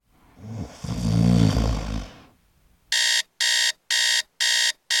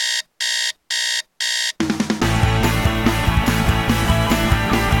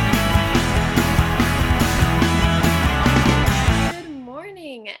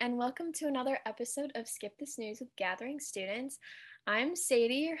and welcome to another episode of Skip the Snooze with Gathering Students. I'm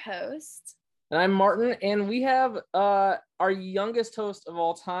Sadie, your host. And I'm Martin, and we have our youngest host of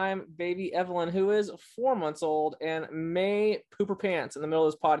all time, baby Evelyn, who is 4 months old and may poop her pants in the middle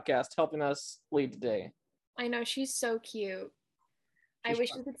of this podcast, helping us lead today. I know, she's so cute. I wish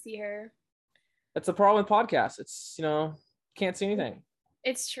you could see her. That's the problem with podcasts. It's, can't see anything.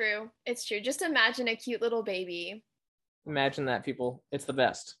 It's true. Just imagine a cute little baby. Imagine that, people. It's the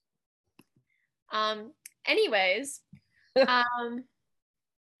best. Anyways,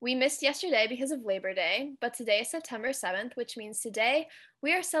 we missed yesterday because of Labor Day, but today is September 7th, which means today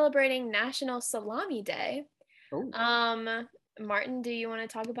we are celebrating National Salami Day. Oh. Martin, do you want to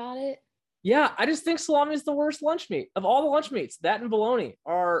talk about it? Yeah, I just think salami is the worst lunch meat. Of all the lunch meats, that and bologna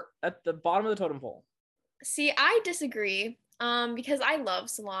are at the bottom of the totem pole. See, I disagree. Because I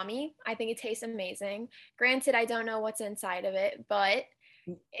love salami. I think it tastes amazing. Granted, I don't know what's inside of it, but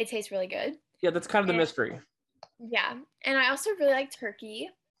it tastes really good. Yeah, that's kind of the mystery. Yeah, and I also really like turkey.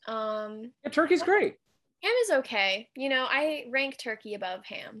 Yeah, turkey's great. Ham is okay. I rank turkey above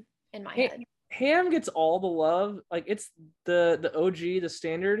ham in my head. Ham gets all the love. Like, it's the OG, the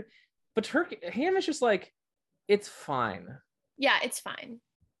standard. But ham is just like, it's fine. Yeah, it's fine.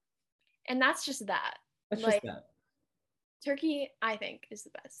 And that's just that. That's just that. Turkey, I think, is the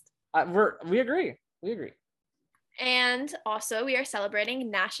best. We agree. And also, we are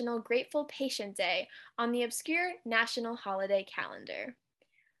celebrating National Grateful Patient Day on the obscure national holiday calendar.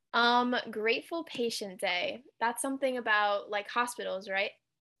 Grateful Patient Day. That's something about like hospitals, right?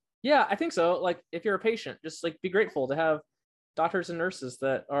 Yeah, I think so. Like, if you're a patient, just like be grateful to have doctors and nurses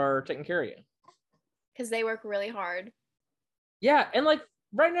that are taking care of you. Because they work really hard. Yeah, and like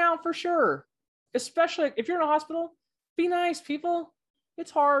right now, for sure. Especially if you're in a hospital, be nice, people.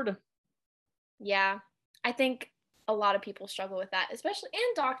 It's hard. Yeah, I think a lot of people struggle with that, especially,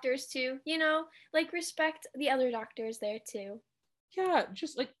 and doctors too, like respect the other doctors there too. Yeah,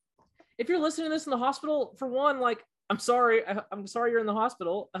 just like if you're listening to this in the hospital, for one, like, I'm sorry you're in the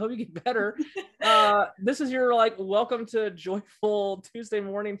hospital. I hope you get better. This is your like welcome to joyful Tuesday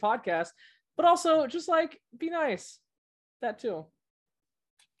morning podcast, but also just like be nice. That too.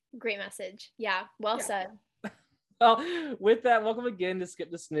 Great message. Yeah, well said. Well, with that, welcome again to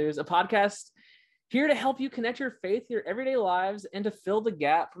Skip the Snooze, a podcast here to help you connect your faith to your everyday lives and to fill the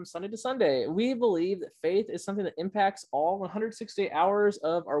gap from Sunday to Sunday. We believe that faith is something that impacts all 168 hours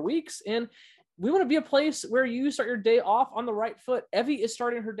of our weeks, and we want to be a place where you start your day off on the right foot. Evie is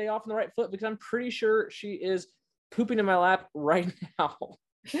starting her day off on the right foot because I'm pretty sure she is pooping in my lap right now.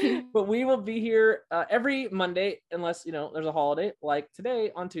 But we will be here every Monday, unless there's a holiday like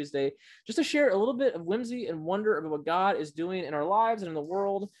today on Tuesday, just to share a little bit of whimsy and wonder about what God is doing in our lives and in the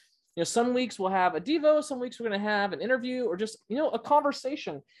world. Some weeks we'll have a Devo, some weeks we're going to have an interview or just a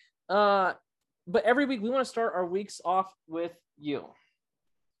conversation. But every week we want to start our weeks off with you.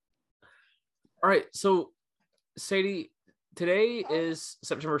 All right, so Sadie, today is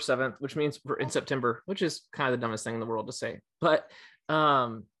September 7th, which means we're in September, which is kind of the dumbest thing in the world to say, but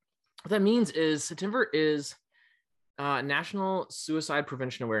what that means is September is National Suicide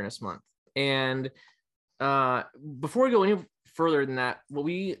Prevention Awareness Month. And before we go any further than that, what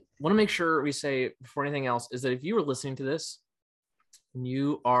we want to make sure we say before anything else is that if you are listening to this and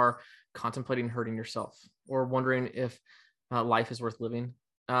you are contemplating hurting yourself or wondering if life is worth living,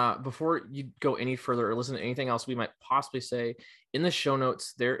 before you go any further or listen to anything else we might possibly say, in the show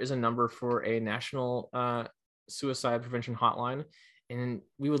notes, there is a number for a national suicide prevention hotline. And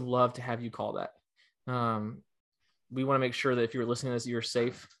we would love to have you call that. We want to make sure that if you're listening to this, you're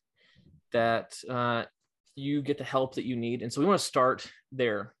safe, that you get the help that you need. And so we want to start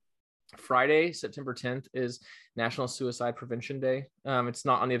there. Friday, September 10th is National Suicide Prevention Day. It's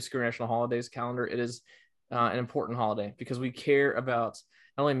not on the obscure national holidays calendar. It is an important holiday because we care about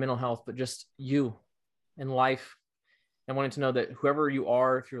not only mental health, but just you and life, and wanting to know that whoever you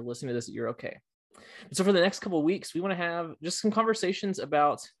are, if you're listening to this, that you're okay. So for the next couple of weeks, we want to have just some conversations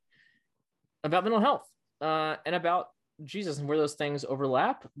about mental health and about Jesus and where those things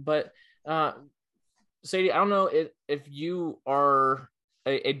overlap. But Sadie, I don't know if you are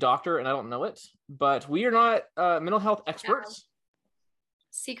a doctor and I don't know it, but we are not mental health experts.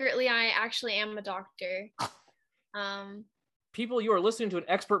 Secretly, I actually am a doctor. People, you are listening to an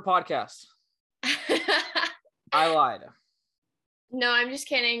expert podcast. I lied. No, I'm just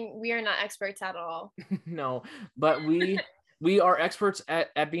kidding. We are not experts at all. No, but we are experts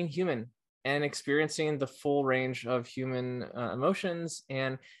at being human and experiencing the full range of human emotions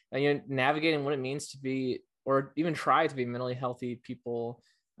and navigating what it means to be, or even try to be, mentally healthy people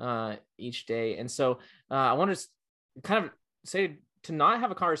each day. And so I want to kind of say to not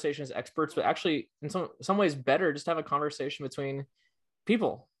have a conversation as experts, but actually in some ways better just to have a conversation between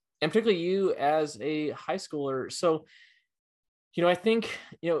people, and particularly you as a high schooler. So, I think,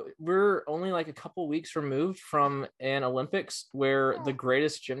 we're only like a couple weeks removed from an Olympics where the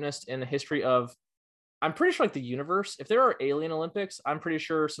greatest gymnast in the history of, I'm pretty sure, like, the universe, if there are alien Olympics, I'm pretty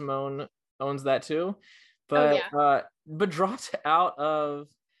sure Simone owns that too. Oh But yeah. but dropped out of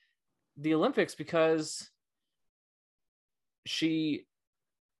the Olympics because she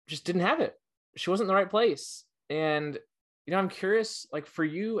just didn't have it. She wasn't in the right place. And I'm curious, like, for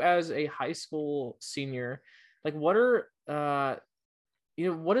you as a high school senior, like, what are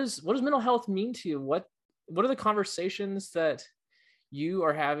what does mental health mean to you? What are the conversations that you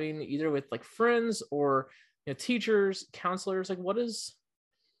are having either with like friends or teachers, counselors? Like, what does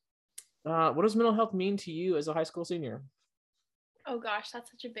mental health mean to you as a high school senior? Oh gosh,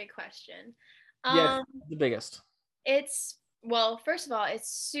 that's such a big question. Yeah, Um, the biggest. it's well, first of all, it's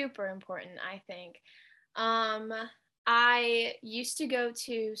super important, I think. Um, I used to go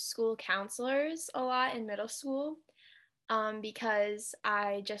to school counselors a lot in middle school, because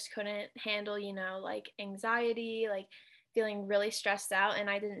I just couldn't handle, like anxiety, like feeling really stressed out, and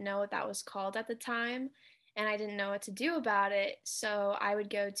I didn't know what that was called at the time, and I didn't know what to do about it. So I would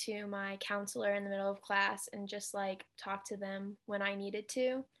go to my counselor in the middle of class and just like talk to them when I needed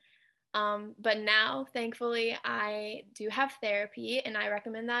to. But now, thankfully, I do have therapy, and I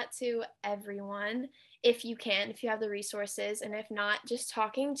recommend that to everyone if you can, if you have the resources. And if not, just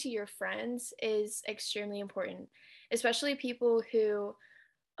talking to your friends is extremely important, especially people who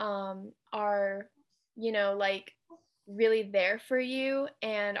are, like really there for you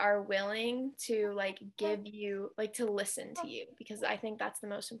and are willing to like give you, like to listen to you, because I think that's the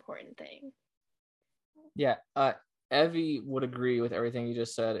most important thing. Yeah, Evie would agree with everything you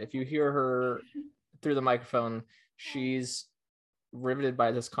just said. If you hear her through the microphone, she's riveted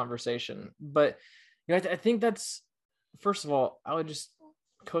by this conversation. But I think that's, first of all, I would just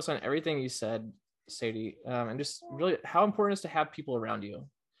co-sign everything you said, Sadie, and just really how important it is to have people around you.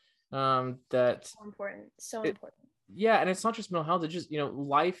 That So important, so it, important. yeah, and it's not just mental health; it's just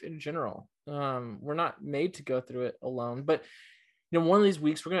life in general. We're not made to go through it alone. But one of these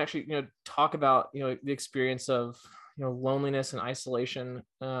weeks we're gonna actually talk about the experience of loneliness and isolation.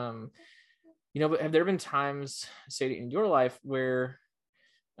 But have there been times, Sadie, in your life where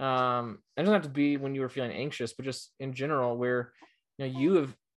it doesn't have to be when you were feeling anxious, but just in general, where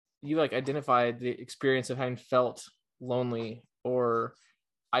you like identified the experience of having felt lonely or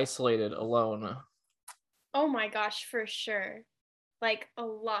isolated, alone? Oh my gosh, for sure. Like a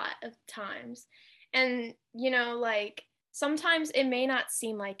lot of times. And, like sometimes it may not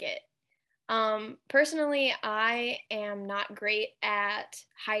seem like it. Personally, I am not great at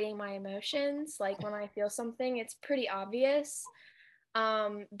hiding my emotions. Like when I feel something, it's pretty obvious.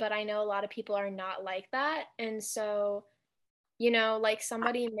 But I know a lot of people are not like that. And so, like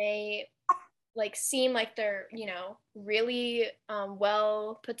somebody may like seem like they're really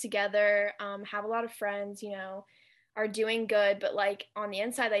well put together, have a lot of friends, are doing good, but like on the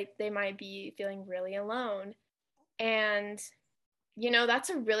inside they might be feeling really alone. And that's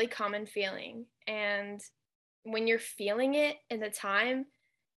a really common feeling, and when you're feeling it in the time,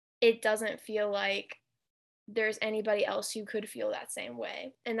 it doesn't feel like there's anybody else who could feel that same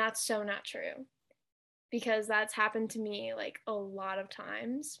way, and that's so not true, because that's happened to me like a lot of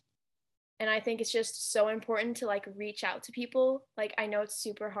times. And I think it's just so important to like reach out to people. Like I know it's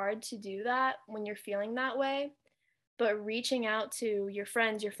super hard to do that when you're feeling that way, but reaching out to your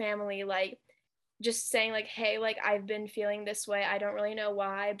friends, your family, like just saying like, hey, like I've been feeling this way, I don't really know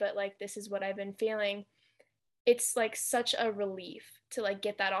why, but like this is what I've been feeling. It's like such a relief to like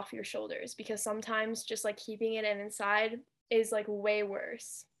get that off your shoulders, because sometimes just like keeping it inside is like way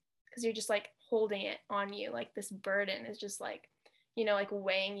worse, because you're just like holding it on you, like this burden is just like like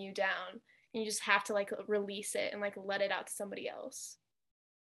weighing you down, and you just have to like release it and like let it out to somebody else.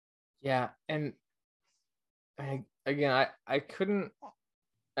 Yeah, and I couldn't,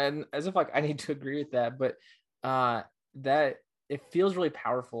 and as if like I need to agree with that, but that it feels really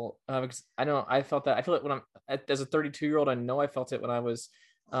powerful, because I felt that. I feel it when as a 32-year-old. I know I felt it when I was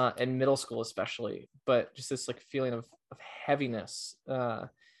in middle school, especially. But just this like feeling of heaviness,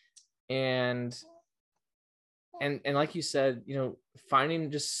 and and like you said, finding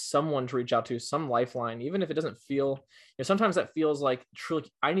just someone to reach out to, some lifeline, even if it doesn't feel. Sometimes that feels like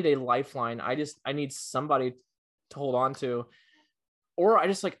truly I need a lifeline. I need somebody to hold on to, or I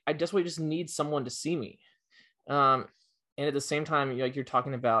just need someone to see me. And at the same time, like you're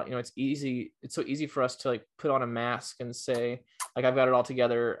talking about, it's so easy for us to like put on a mask and say like I've got it all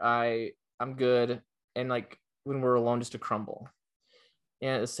together, I'm good, and like when we're alone, just to crumble.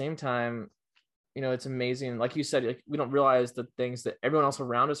 And at the same time, it's amazing. Like you said, like, we don't realize the things that everyone else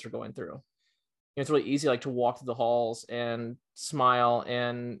around us are going through. It's really easy, like, to walk through the halls and smile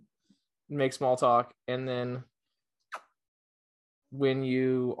and make small talk. And then when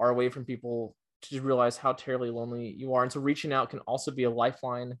you are away from people, to just realize how terribly lonely you are. And so reaching out can also be a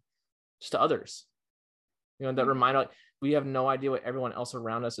lifeline just to others, that remind, like, we have no idea what everyone else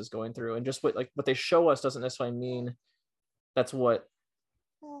around us is going through. And just what they show us doesn't necessarily mean that's what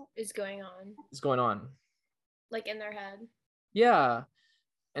is going on, like in their head. Yeah.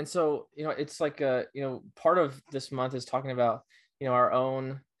 And so, it's like, part of this month is talking about, our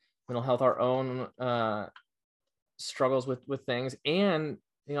own mental health, our own struggles with things. And,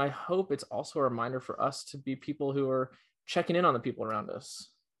 I hope it's also a reminder for us to be people who are checking in on the people around us.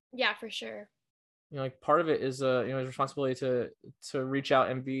 Yeah, for sure. Like, part of it is is responsibility to reach out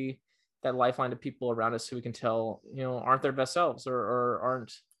and be that lifeline to people around us who we can tell, aren't their best selves, or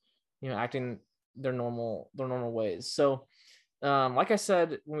aren't, acting their normal ways. So, like I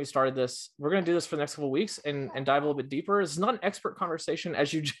said when we started this, we're going to do this for the next couple of weeks and dive a little bit deeper. It's not an expert conversation,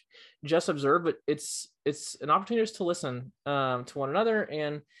 as you just observed, but it's an opportunity just to listen to one another.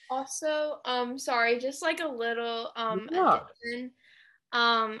 And also, sorry, just like a little yeah. addition.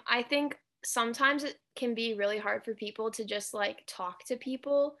 I think sometimes it can be really hard for people to just like talk to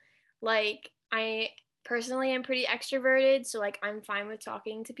people. Like, I personally am pretty extroverted, so like I'm fine with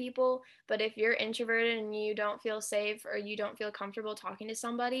talking to people, but if you're introverted and you don't feel safe or you don't feel comfortable talking to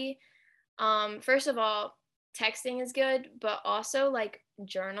somebody, first of all, texting is good, but also like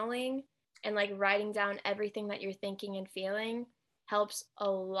journaling and like writing down everything that you're thinking and feeling helps a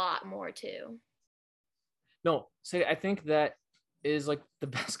lot more too. No, say, I think that is like the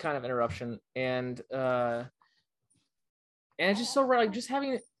best kind of interruption. And it's just so right, like, just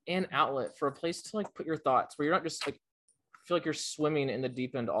having an outlet for a place to like put your thoughts, where you're not just like feel like you're swimming in the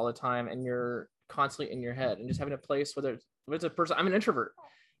deep end all the time and you're constantly in your head, and just having a place, whether it's a person. I'm an introvert,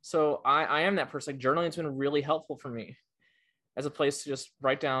 so I am that person. Like, journaling has been really helpful for me as a place to just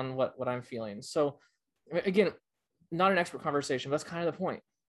write down what I'm feeling. So again, not an expert conversation, but that's kind of the point.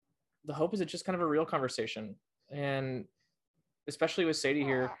 The hope is it's just kind of a real conversation. And especially with Sadie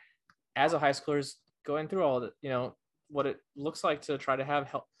here, as a high schooler, is going through all of it, what it looks like to try to have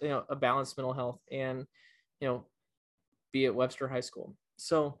health, a balanced mental health, and be at Webster High School.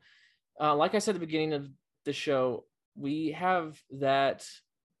 So like I said at the beginning of the show, we have that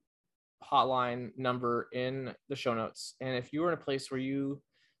hotline number in the show notes. And if you are in a place where you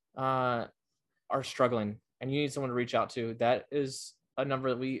are struggling and you need someone to reach out to, that is a number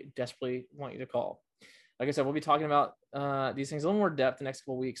that we desperately want you to call. Like I said, we'll be talking about these things a little more depth the next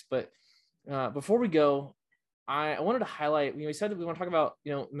couple of weeks. But before we go, I wanted to highlight, we said that we want to talk about,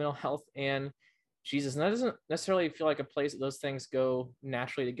 mental health and Jesus. And that doesn't necessarily feel like a place that those things go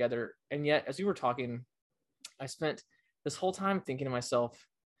naturally together. And yet, as we were talking, I spent this whole time thinking to myself,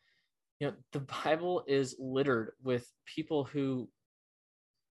 the Bible is littered with people who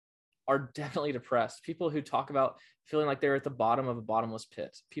are definitely depressed, people who talk about feeling like they're at the bottom of a bottomless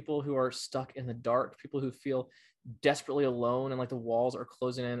pit, people who are stuck in the dark, people who feel desperately alone and like the walls are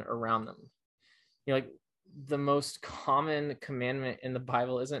closing in around them. Like, the most common commandment in the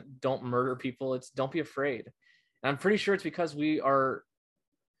Bible isn't don't murder people, it's don't be afraid. And I'm pretty sure it's because we are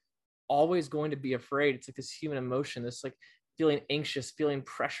always going to be afraid. It's like this human emotion, this like feeling anxious, feeling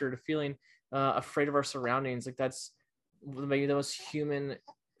pressured, feeling afraid of our surroundings. Like, that's maybe the most human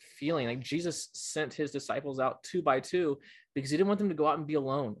feeling. Like, Jesus sent his disciples out 2 by 2 because he didn't want them to go out and be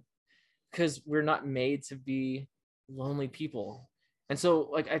alone, because we're not made to be lonely people. And so,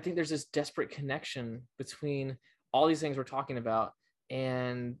 like, I think there's this desperate connection between all these things we're talking about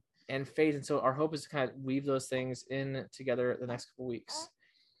and faith. And so our hope is to kind of weave those things in together the next couple weeks.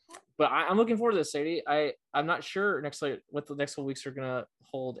 But I'm looking forward to this, Sadie. I'm not sure what the next couple weeks are gonna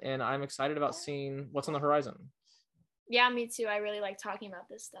hold, and I'm excited about seeing what's on the horizon. Yeah, me too. I really like talking about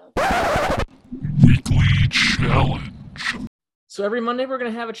this stuff. Weekly challenge. So every Monday, we're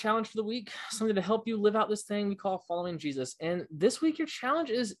going to have a challenge for the week, something to help you live out this thing we call following Jesus. And this week, your challenge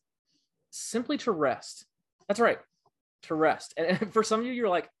is simply to rest. That's right, to rest. And for some of you, you're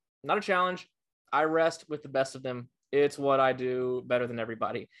like, not a challenge. I rest with the best of them. It's what I do better than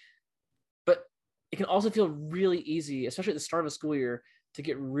everybody. But it can also feel really easy, especially at the start of a school year, to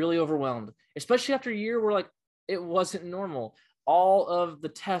get really overwhelmed, especially after a year where like it wasn't normal. All of the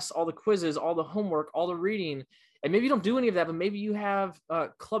tests, all the quizzes, all the homework, all the reading. And maybe you don't do any of that, but maybe you have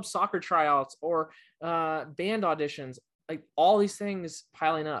club soccer tryouts or band auditions, like all these things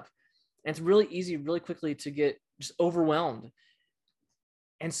piling up. And it's really easy, really quickly to get just overwhelmed.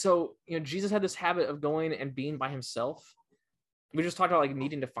 And so, Jesus had this habit of going and being by himself we just talked about like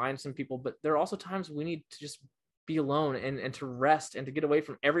needing to find some people, but there are also times we need to just be alone and to rest and to get away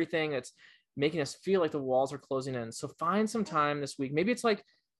from everything that's making us feel like the walls are closing in. So find some time this week. Maybe it's like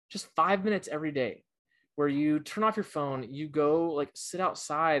just 5 minutes every day where you turn off your phone, you go like sit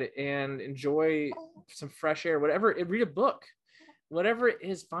outside and enjoy some fresh air, whatever, read a book, whatever it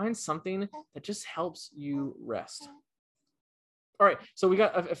is, find something that just helps you rest. All right, so we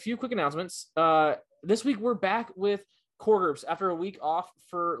got a few quick announcements. This week we're back with core groups after a week off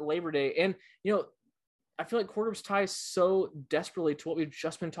for Labor Day. And, I feel like core groups tie so desperately to what we've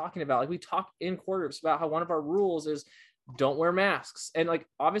just been talking about. Like we talk in core groups about how one of our rules is don't wear masks. And like,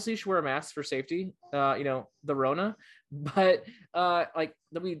 obviously you should wear a mask for safety, the Rona, but like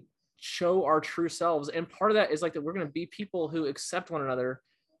that we show our true selves. And part of that is like that we're going to be people who accept one another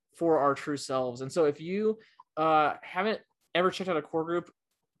for our true selves. And so if you haven't ever checked out a core group,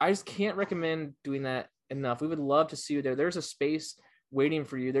 I just can't recommend doing that enough. We would love to see you there. There's a space waiting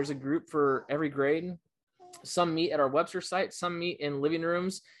for you. There's a group for every grade. Some meet at our Webster site, some meet in living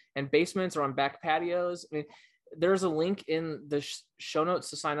rooms and basements or on back patios. I mean, there's a link in the show notes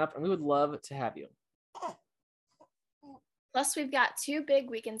to sign up, and we would love to have you. Plus, we've got 2 big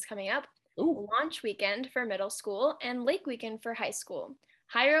weekends coming up. Ooh. Launch weekend for middle school and lake weekend for high school.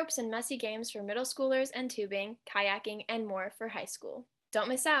 High ropes and messy games for middle schoolers and tubing, kayaking, and more for high school. Don't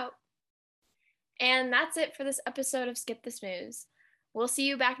miss out. And that's it for this episode of Skip the Snooze. We'll see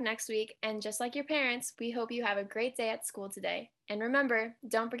you back next week, and just like your parents, we hope you have a great day at school today. And remember,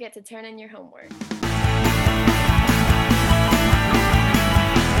 don't forget to turn in your homework.